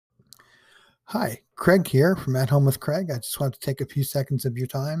Hi, Craig here from At Home with Craig. I just want to take a few seconds of your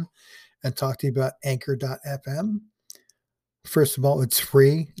time and talk to you about Anchor.fm. First of all, it's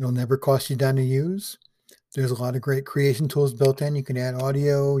free. It'll never cost you a dime to use. There's a lot of great creation tools built in. You can add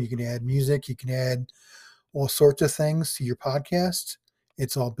audio, you can add music, you can add all sorts of things to your podcast.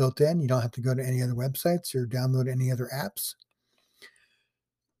 It's all built in. You don't have to go to any other websites or download any other apps.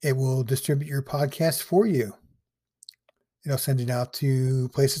 It will distribute your podcast for you. It'll send it out to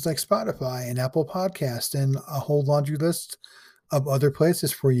places like Spotify and Apple Podcast and a whole laundry list of other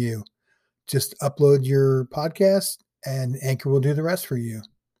places for you. Just upload your podcast and Anchor will do the rest for you.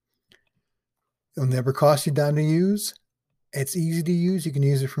 It'll never cost you a dime to use. It's easy to use. You can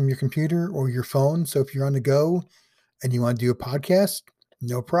use it from your computer or your phone. So if you're on the go and you want to do a podcast,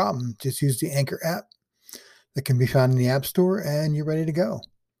 no problem. Just use the Anchor app that can be found in the App Store and you're ready to go.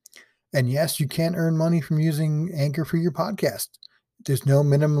 And yes, you can earn money from using Anchor for your podcast. There's no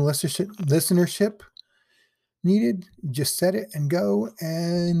minimum listenership needed. You just set it and go,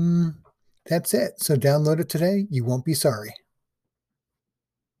 and that's it. So download it today. You won't be sorry.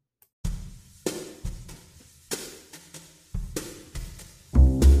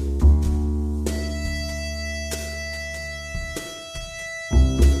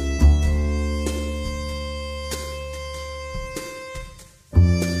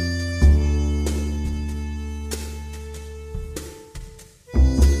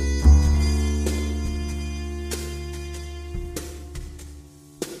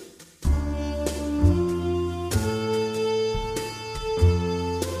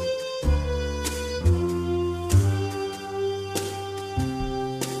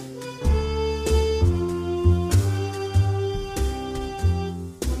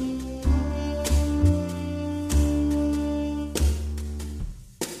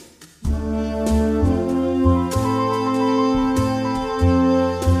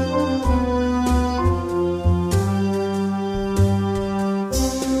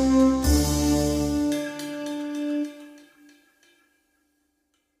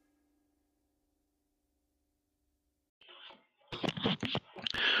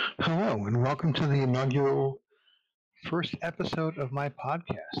 Hello, and welcome to the inaugural first episode of my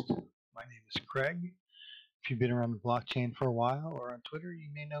podcast. My name is Craig. If you've been around the blockchain for a while or on Twitter, you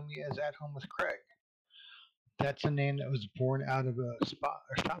may know me as At Home with Craig. That's a name that was born out of a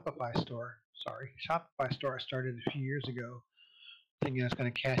Shopify store. Shopify store I started a few years ago, thinking I was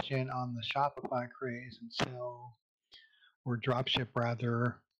going to cash in on the Shopify craze and sell, or dropship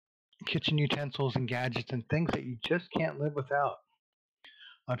rather, kitchen utensils and gadgets and things that you just can't live without.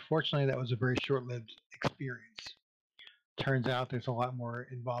 Unfortunately, that was a very short-lived experience. Turns out there's a lot more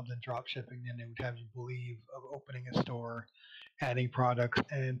involved in drop shipping than they would have you believe, of opening a store, adding products,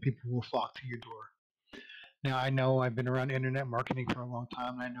 and people will flock to your door. Now, I know I've been around internet marketing for a long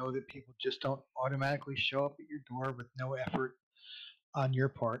time, and I know that people just don't automatically show up at your door with no effort on your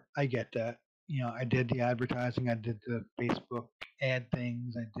part. I get that. I did the advertising, I did the Facebook ad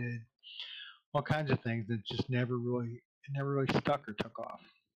things, I did all kinds of things that just never really stuck or took off.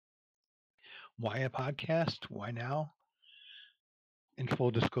 Why a podcast? Why now? In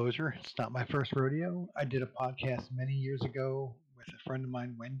full disclosure, it's not my first rodeo. I did a podcast many years ago with a friend of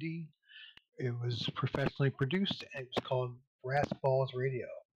mine, Wendy. It was professionally produced and it was called Brass Balls Radio.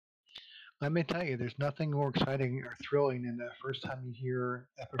 Let me tell you, there's nothing more exciting or thrilling than the first time you hear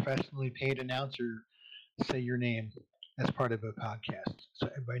a professionally paid announcer say your name as part of a podcast so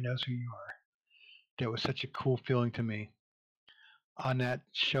everybody knows who you are. That was such a cool feeling to me. On that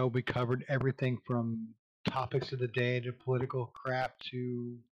show, we covered everything from topics of the day to political crap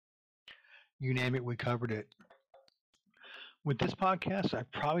to you name it, we covered it. With this podcast, I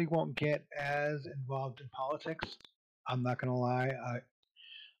probably won't get as involved in politics. I'm not going to lie.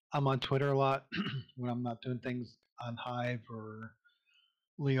 I'm on Twitter a lot when I'm not doing things on Hive or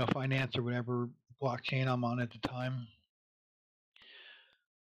Leo Finance or whatever blockchain I'm on at the time.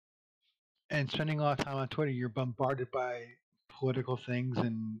 And spending a lot of time on Twitter, you're bombarded by political things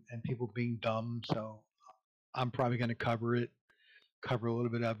and people being dumb. So I'm probably going to cover a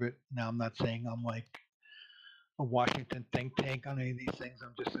little bit of it. Now, I'm not saying I'm like a Washington think tank on any of these things.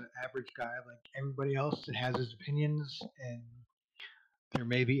 I'm just an average guy like everybody else that has his opinions, and there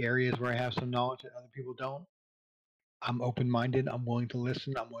may be areas where I have some knowledge that other people don't. I'm open minded. I'm willing to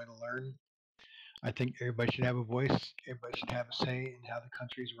listen. I'm willing to learn. I think everybody should have a voice. Everybody should have a say in how the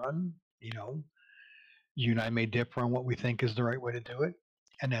country's run. You and I may differ on what we think is the right way to do it,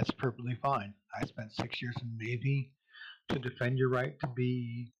 and that's perfectly fine. I spent 6 years in the Navy to defend your right to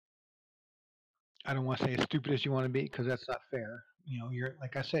be, I don't want to say as stupid as you want to be because that's not fair. You're,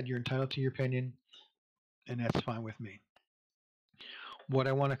 like I said, you're entitled to your opinion, and that's fine with me. What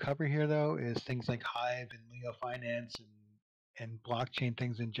I want to cover here, though, is things like Hive and Leo Finance and blockchain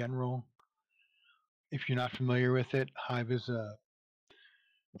things in general. If you're not familiar with it, Hive is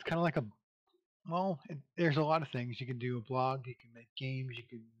it's kind of like there's a lot of things. You can do a blog, you can make games, you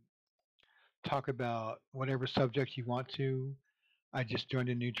can talk about whatever subject you want to. I just joined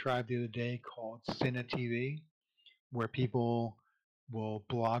a new tribe the other day called Cine TV, where people will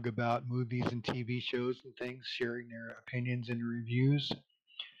blog about movies and TV shows and things, sharing their opinions and reviews.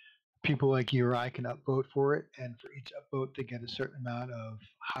 People like you or I can upvote for it, and for each upvote, they get a certain amount of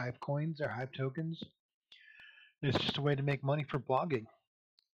Hive coins or Hive tokens. It's just a way to make money for blogging.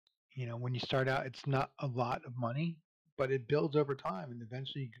 When you start out, it's not a lot of money, but it builds over time, and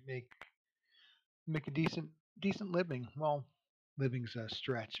eventually you can make a decent living. Well, living's a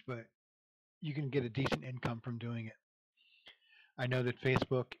stretch, but you can get a decent income from doing it. I know that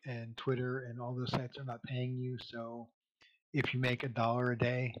Facebook and Twitter and all those sites are not paying you, so if you make $1 a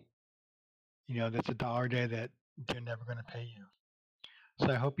day, that's $1 a day that they're never going to pay you.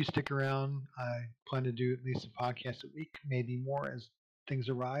 So I hope you stick around. I plan to do at least a podcast a week, maybe more as things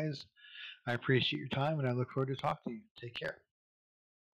arise. I appreciate your time and I look forward to talking to you. Take care.